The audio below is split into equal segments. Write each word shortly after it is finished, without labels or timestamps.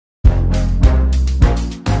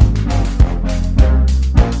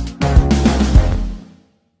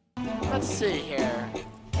Let's see here.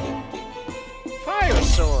 Fire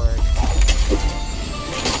sword.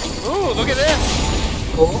 Ooh, look at this.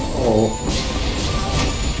 Oh.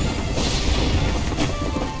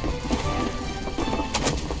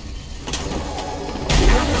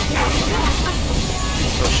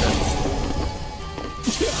 Oh shit.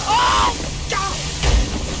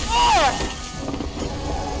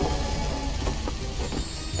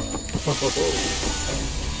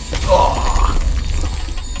 Oh!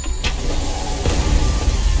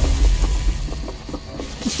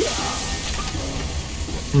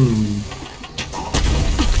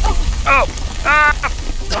 Oh! Ah!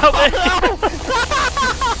 Help me!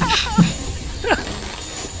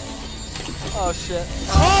 Oh shit.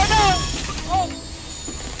 Oh no! Oh!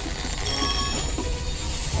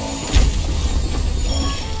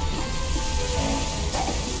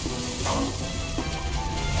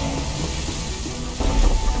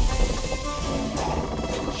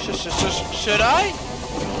 Should I?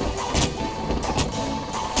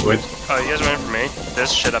 What? Oh, you guys waiting for me?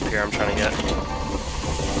 There's shit up here I'm trying to get. Do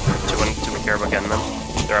we care about getting them?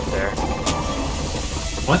 They're up there.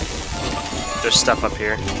 What? There's stuff up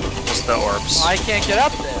here. Just the orbs. I can't get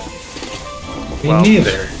up there. Me Well,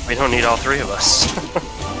 neither. We don't need all three of us.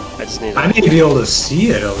 I just need I need to be able to see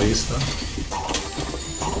it at least, though.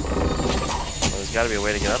 Well, there's gotta be a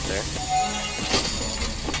way to get up there.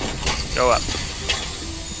 Go up.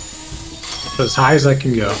 As high as I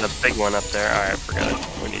can go. There's a big one up there. Alright, forget it.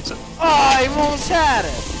 Who needs it? Oh, I almost had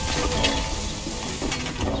it.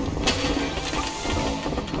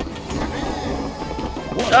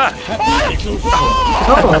 Ah!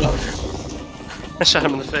 Oh! I shot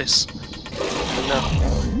him in the face. No.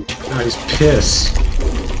 Oh, he's pissed.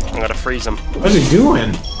 I'm gonna freeze him. What's he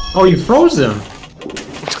doing? Oh, you froze him.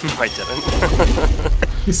 No, I didn't.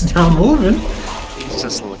 He's not moving. He's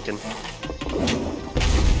just looking.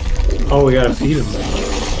 Oh, we gotta feed him.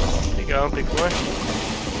 There you go, big boy.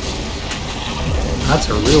 That's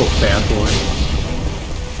a real fat boy.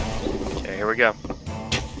 Okay, here we go.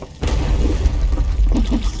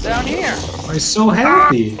 Down here. Oh, he's so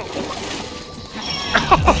happy.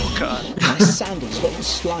 Oh god. My sandals got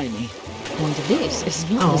slimy. And this is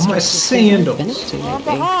not Oh, as my much as they have been sandals. up to I'm lately.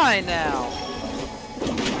 behind now.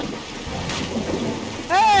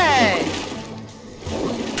 Hey!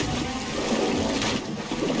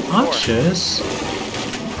 Conscious.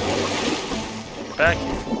 Back.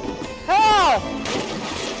 Help!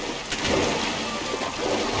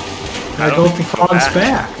 I go up the frog's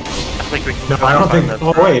back. I think we can No, go I don't find think. the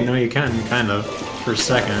Oh frog. wait, no, you can kind of for a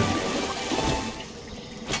second.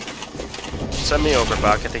 Send me over,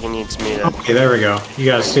 Boc. I think he needs me to. Okay, there we go. You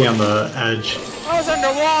gotta stay on the edge. I was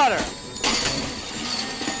underwater.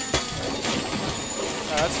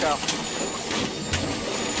 Let's go.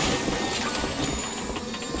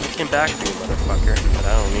 I came back for you, motherfucker. But I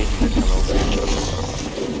don't need you to come over.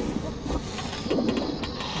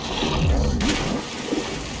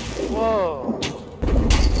 Whoa.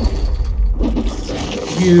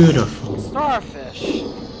 Beautiful. Starfish.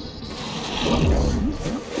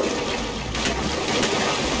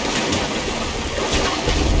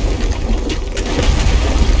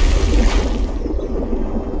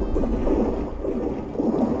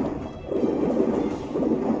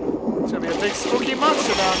 It's gonna be a big spooky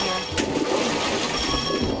monster down here.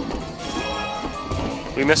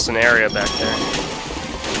 We missed an area back there.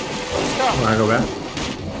 Let's go. Wanna go back?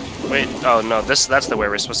 Wait, oh no, that's the way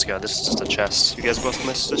we're supposed to go. This is just a chest. You guys both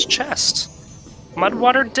missed this chest.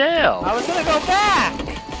 Mudwater Dale! I was gonna go back.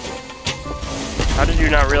 How did you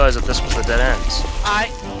not realize that this was the dead end?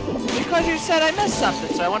 Because you said I missed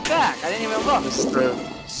something, so I went back. I didn't even look. This is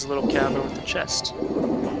the little cabin with the chest.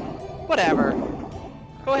 Whatever.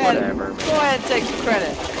 Go ahead. Whatever. Go ahead and take the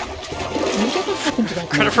credit. Whatever happened to that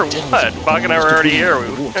Credit for man what? Boc and I were already here. We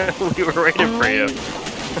were waiting for you.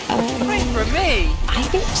 Wait for me. I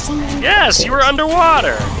think someone... Yes, you were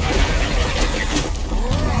underwater.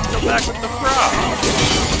 Go back with the frog.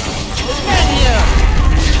 It's menu.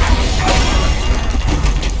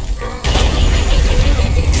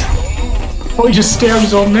 Oh, he just stabbed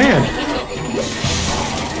his old man.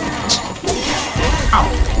 Ow.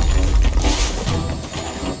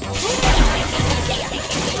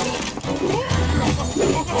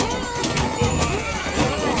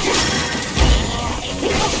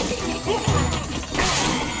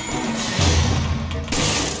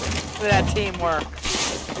 Look at that teamwork.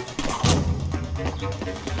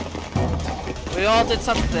 We all did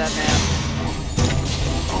something to that man.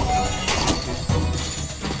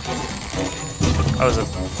 Oh, there's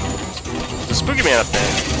a spooky man up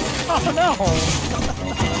there. Oh no!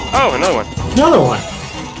 Oh, another one. Another one.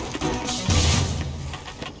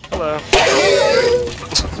 Hello.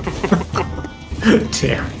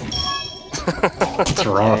 Damn. It's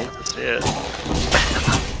rough. That's it.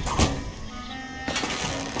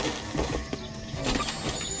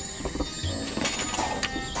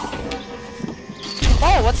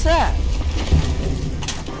 Oh, what's that?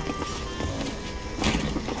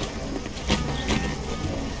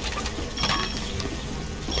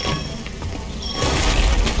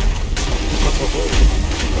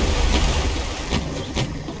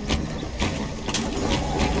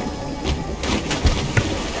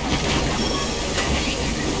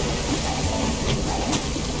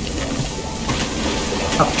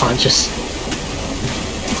 Punches.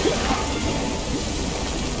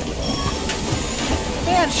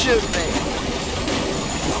 Man, shoot me.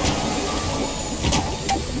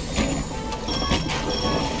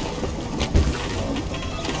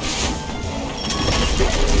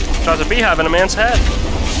 Draws a beehive in a man's head.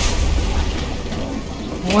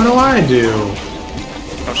 What do I do?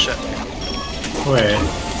 Oh shit. Wait.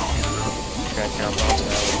 Can't count balls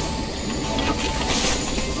now.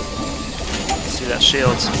 See that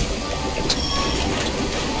shield?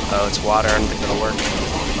 Oh, it's water. I don't think that'll work.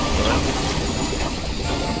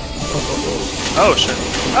 Oh shit.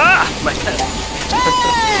 Ah! My head.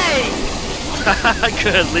 Hey!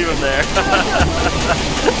 Good, leave him there.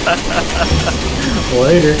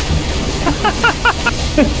 Later.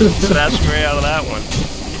 Snatched me out of that one.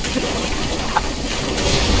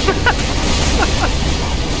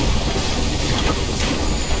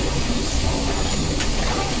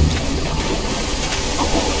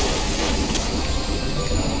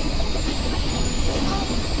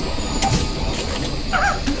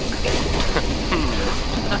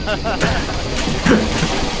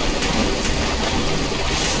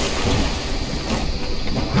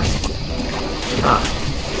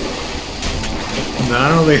 No, I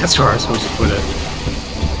don't think that's where I'm supposed to put it.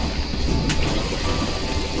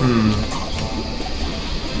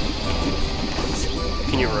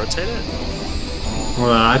 Can you rotate it?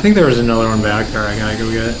 Well, I think there was another one back there. I gotta go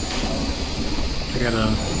get it. I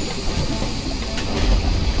gotta...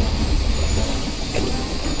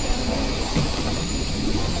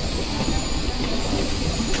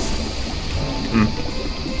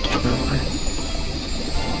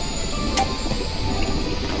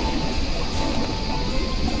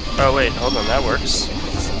 Oh wait, hold on, that works.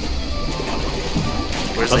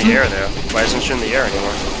 Where's Doesn't the it? air though? Why isn't she in the air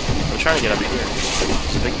anymore? I'm trying to get up here.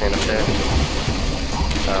 There's a big thing up there.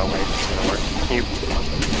 Oh wait, it's gonna work. Can you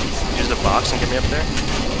use the box and get me up there?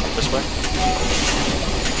 This way?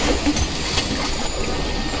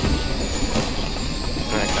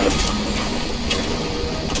 Alright, got it.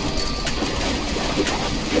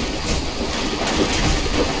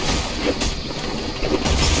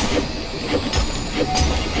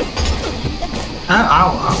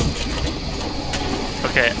 Ow.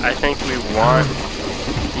 Okay, I think we want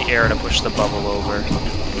the air to push the bubble over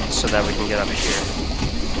so that we can get up here.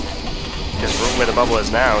 Because where the bubble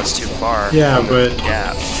is now, it's too far. Yeah, from the but-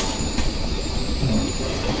 gap.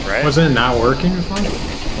 Right? Wasn't it not working before? I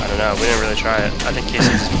don't know. We didn't really try it. I think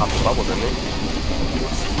Casey just popped the bubble, didn't he?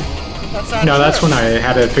 That's not No, true. that's when I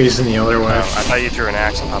had it facing the other way. Oh, I thought you threw an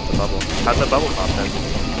axe and popped the bubble. How'd the bubble pop then?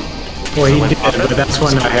 Well, he When did, popped it? but that's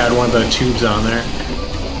when I had one of the tubes on there.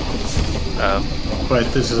 Oh.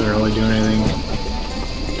 But this isn't really doing anything.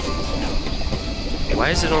 Why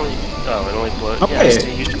is it only... Oh, it only blew... Okay. Yeah,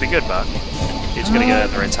 Steve, you should be good, Buck. You're just gonna get it at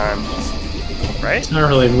the right time. Right? It's not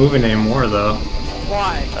really moving anymore, though.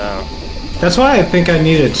 Why? Oh. That's why I think I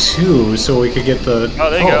needed two, so we could get the... Oh,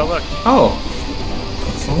 there you go, look. Oh.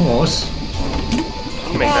 Almost. You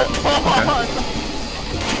can make that.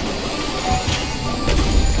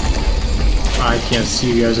 I can't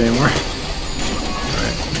see you guys anymore.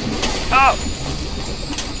 Alright. Oh!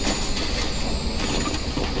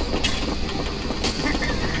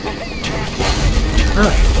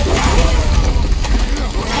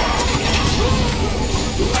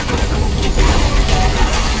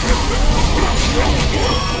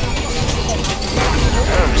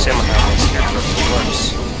 I don't understand what happened to Scarecrow works.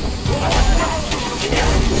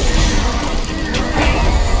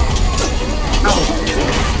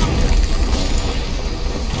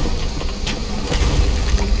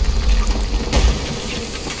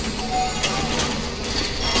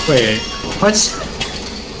 Wait, what? Is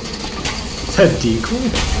that decoy?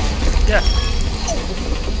 Yeah.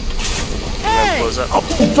 And then blows up. Oh,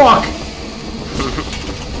 fuck!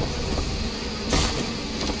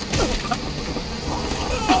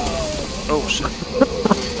 Oh shit.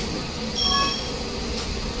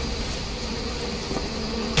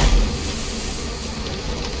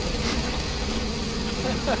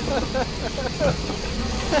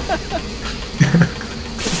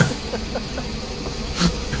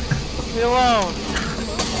 Leave me alone.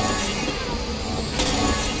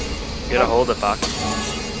 Get a hold of Boc.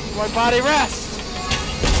 My body rest.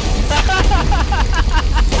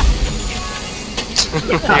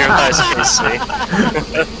 Your eyes can see.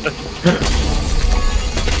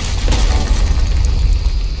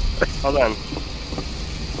 Hold on.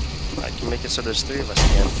 I can make it so there's 3 of us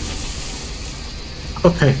again. Oh,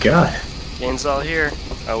 thank God. Gain's all here.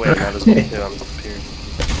 Oh wait, now there's only 2. I'm disappeared.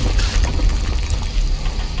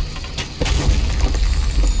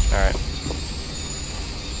 Alright.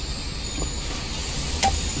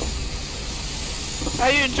 How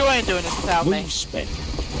are you enjoying doing this without me? We've spent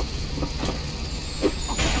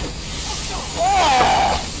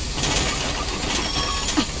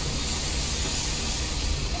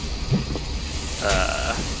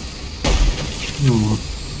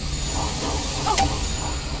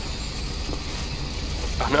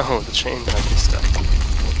Oh no, the chain might be stuck.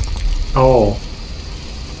 Oh.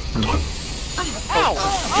 Ow!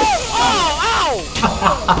 Ow!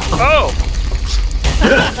 Oh!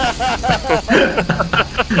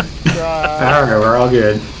 Alright, we're all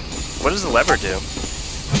good. What does the lever do?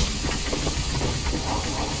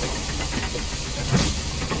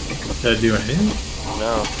 Did I do anything?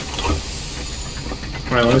 No.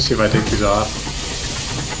 Alright, let me see if I take these off.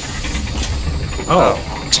 Oh.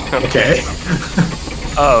 Okay.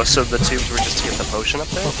 Oh, so the tubes were just to get the potion up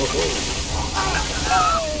there?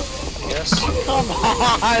 Yes. Come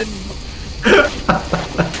on!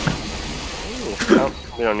 Oh,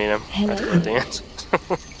 we don't need him. Hello? Dance.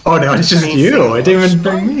 Oh no, it's just you. It didn't even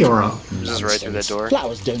bring me around. Just right through that door.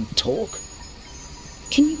 flowers don't talk.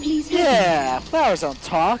 Can you please help me? Yeah, flowers don't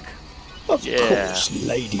talk. Of Yeah. course,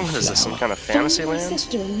 lady What is this, some flower. kind of Find fantasy my land?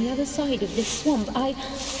 sister on the other side of this swamp.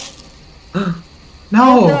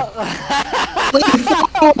 No!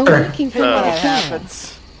 I'm Flower! looking for When my that flower.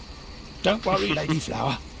 happens. Don't worry, lady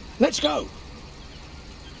flower. Let's go.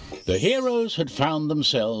 The heroes had found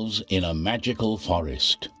themselves in a magical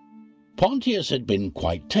forest. Pontius had been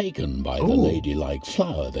quite taken by the Ooh. ladylike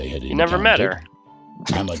flower they had encountered. You never met her.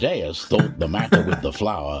 Amadeus thought the matter with the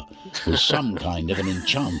flower was some kind of an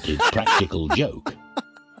enchanted practical joke.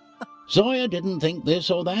 Zoya didn't think this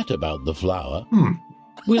or that about the flower.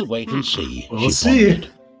 We'll wait and see. We'll she see.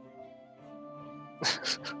 pondered.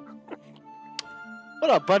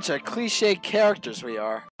 What a bunch of cliche characters we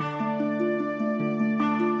are.